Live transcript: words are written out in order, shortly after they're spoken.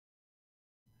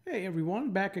Hey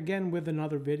everyone, back again with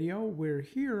another video where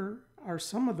here are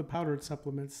some of the powdered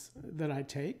supplements that I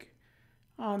take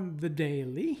on the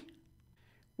daily,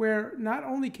 where not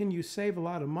only can you save a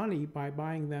lot of money by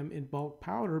buying them in bulk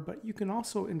powder, but you can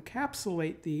also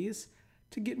encapsulate these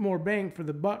to get more bang for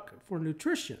the buck for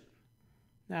nutrition.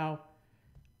 Now,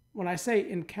 when I say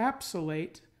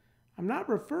encapsulate, I'm not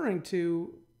referring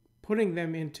to putting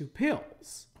them into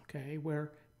pills, okay,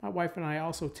 where my wife and I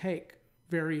also take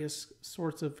various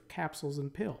sorts of capsules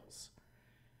and pills.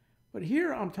 But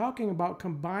here I'm talking about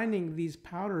combining these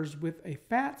powders with a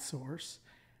fat source,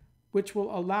 which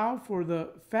will allow for the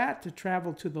fat to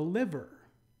travel to the liver.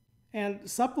 And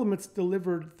supplements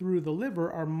delivered through the liver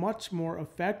are much more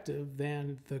effective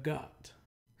than the gut.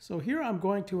 So here I'm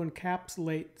going to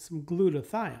encapsulate some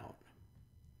glutathione,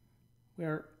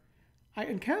 where I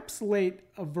encapsulate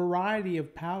a variety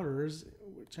of powders,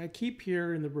 which I keep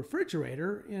here in the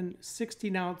refrigerator in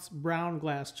 16-ounce brown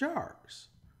glass jars.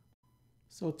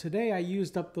 So today I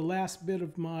used up the last bit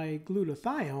of my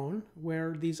glutathione,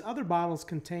 where these other bottles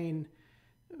contain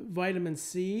vitamin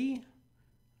C,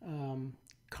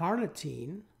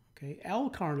 carnitine, okay,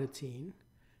 L-carnitine,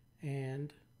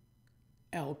 and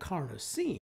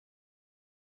L-carnosine.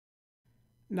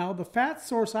 Now, the fat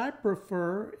source I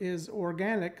prefer is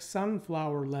organic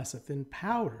sunflower lecithin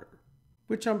powder,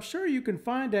 which I'm sure you can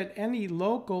find at any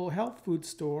local health food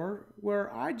store, where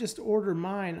I just order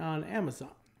mine on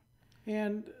Amazon.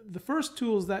 And the first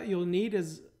tools that you'll need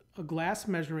is a glass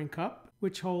measuring cup,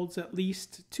 which holds at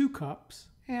least 2 cups,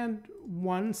 and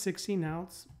one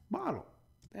 16-ounce bottle.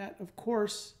 That, of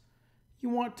course, you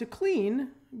want to clean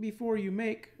before you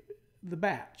make the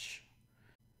batch.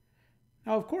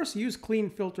 Now, of course, use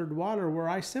clean filtered water, where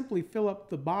I simply fill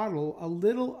up the bottle a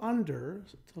little under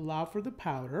to allow for the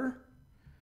powder.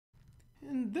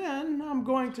 And then I'm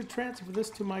going to transfer this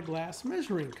to my glass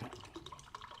measuring cup.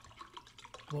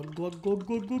 Glug, glug, glug,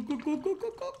 glug, glug, glug, glug, glug,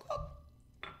 glug, glug.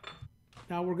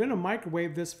 Now we're going to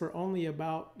microwave this for only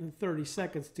about 30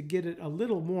 seconds to get it a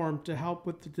little warm to help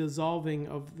with the dissolving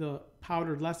of the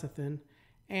powdered lecithin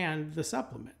and the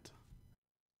supplement.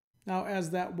 Now, as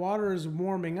that water is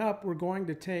warming up, we're going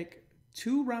to take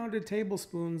 2 rounded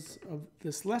tablespoons of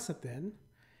this lecithin,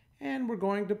 and we're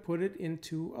going to put it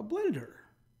into a blender,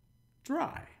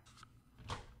 dry.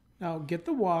 Now, get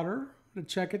the water to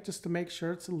check it just to make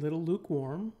sure it's a little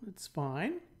lukewarm. It's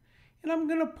fine. And I'm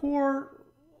going to pour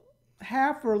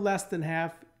half or less than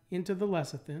half into the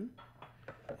lecithin.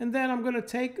 And then I'm going to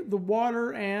take the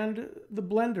water and the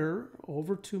blender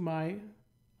over to my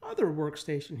other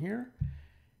workstation here,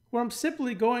 where I'm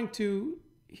simply going to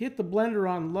hit the blender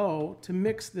on low to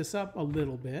mix this up a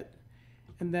little bit,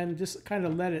 and then just kind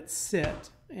of let it sit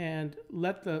and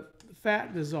let the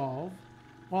fat dissolve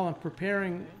while I'm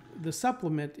preparing the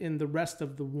supplement in the rest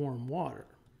of the warm water.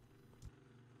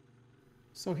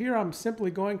 So here I'm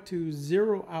simply going to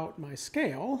zero out my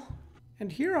scale,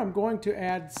 and here I'm going to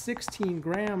add 16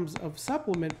 grams of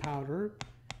supplement powder,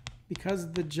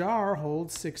 because the jar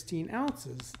holds 16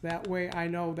 ounces. That way I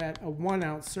know that a 1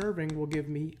 ounce serving will give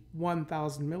me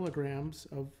 1,000 milligrams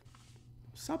of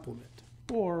supplement,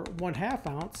 or 1/2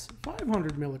 ounce,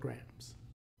 500 milligrams.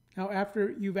 Now,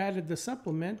 after you've added the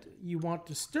supplement, you want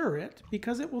to stir it,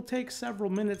 because it will take several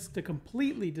minutes to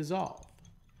completely dissolve.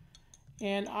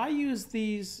 And I use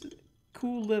these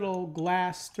cool little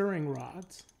glass stirring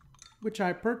rods, which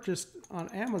I purchased on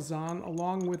Amazon,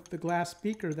 along with the glass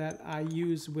beaker that I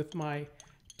use with my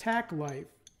Tack Life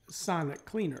sonic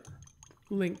cleaner.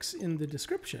 Links in the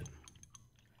description.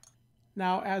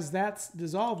 Now, as that's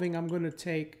dissolving, I'm going to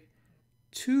take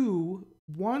 2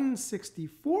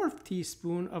 1/64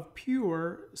 teaspoon of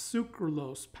pure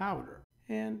sucralose powder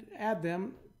and add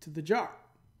them to the jar.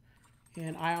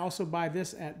 And I also buy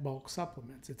this at Bulk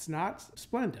Supplements. It's not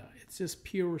Splenda, it's just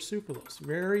pure sucralose.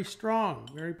 Very strong,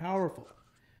 very powerful.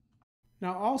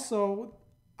 Now also,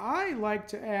 I like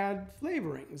to add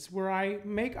flavorings, where I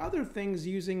make other things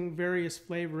using various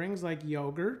flavorings like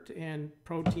yogurt and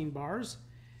protein bars,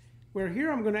 where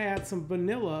here I'm going to add some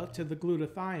vanilla to the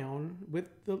glutathione with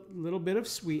the little bit of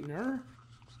sweetener.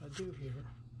 So I do here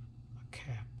a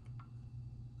cap,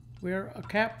 where a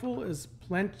capful is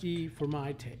plenty for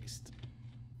my taste.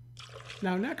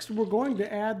 Now next, we're going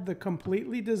to add the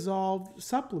completely dissolved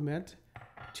supplement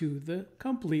to the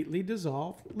completely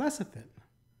dissolved lecithin.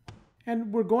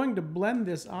 And we're going to blend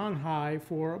this on high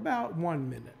for about 1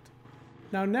 minute.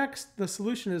 Now next, the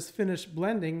solution is finished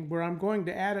blending, where I'm going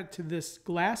to add it to this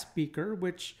glass beaker,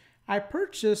 which I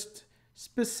purchased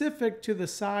specific to the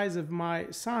size of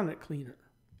my sonic cleaner.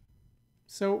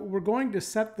 So we're going to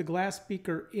set the glass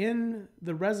beaker in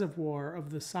the reservoir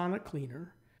of the sonic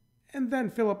cleaner, and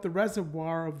then fill up the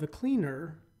reservoir of the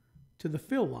cleaner to the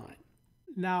fill line.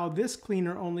 Now this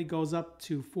cleaner only goes up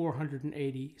to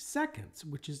 480 seconds,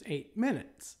 which is 8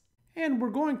 minutes. And we're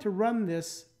going to run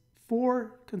this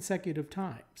 4 consecutive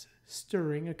times,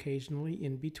 stirring occasionally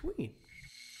in between.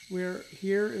 Where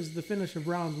here is the finish of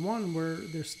round 1, where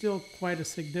there's still quite a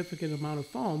significant amount of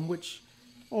foam, which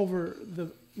over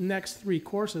the next 3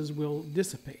 courses will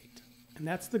dissipate. And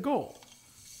that's the goal.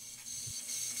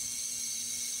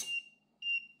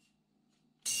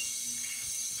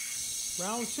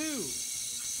 Round 2.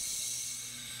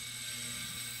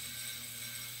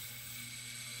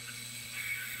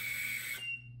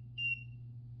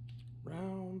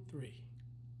 Round 3.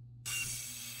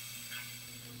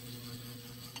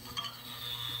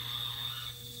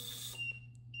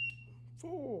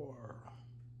 4.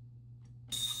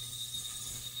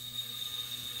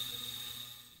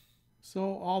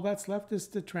 So all that's left is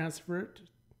to transfer it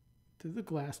to the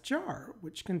glass jar,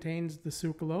 which contains the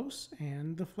sucralose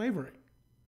and the flavoring.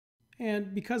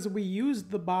 And because we used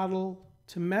the bottle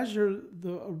to measure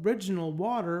the original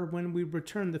water when we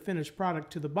return the finished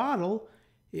product to the bottle,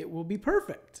 it will be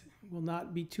perfect. It will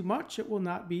not be too much, it will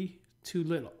not be too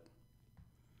little.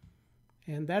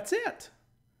 And that's it.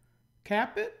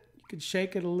 Cap it, you can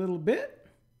shake it a little bit,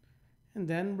 and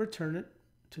then return it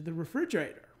to the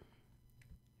refrigerator.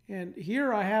 And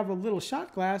here I have a little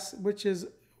shot glass, which is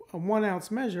a 1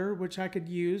 ounce measure, which I could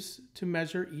use to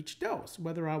measure each dose,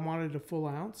 whether I wanted a full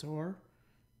ounce or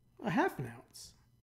a half an ounce.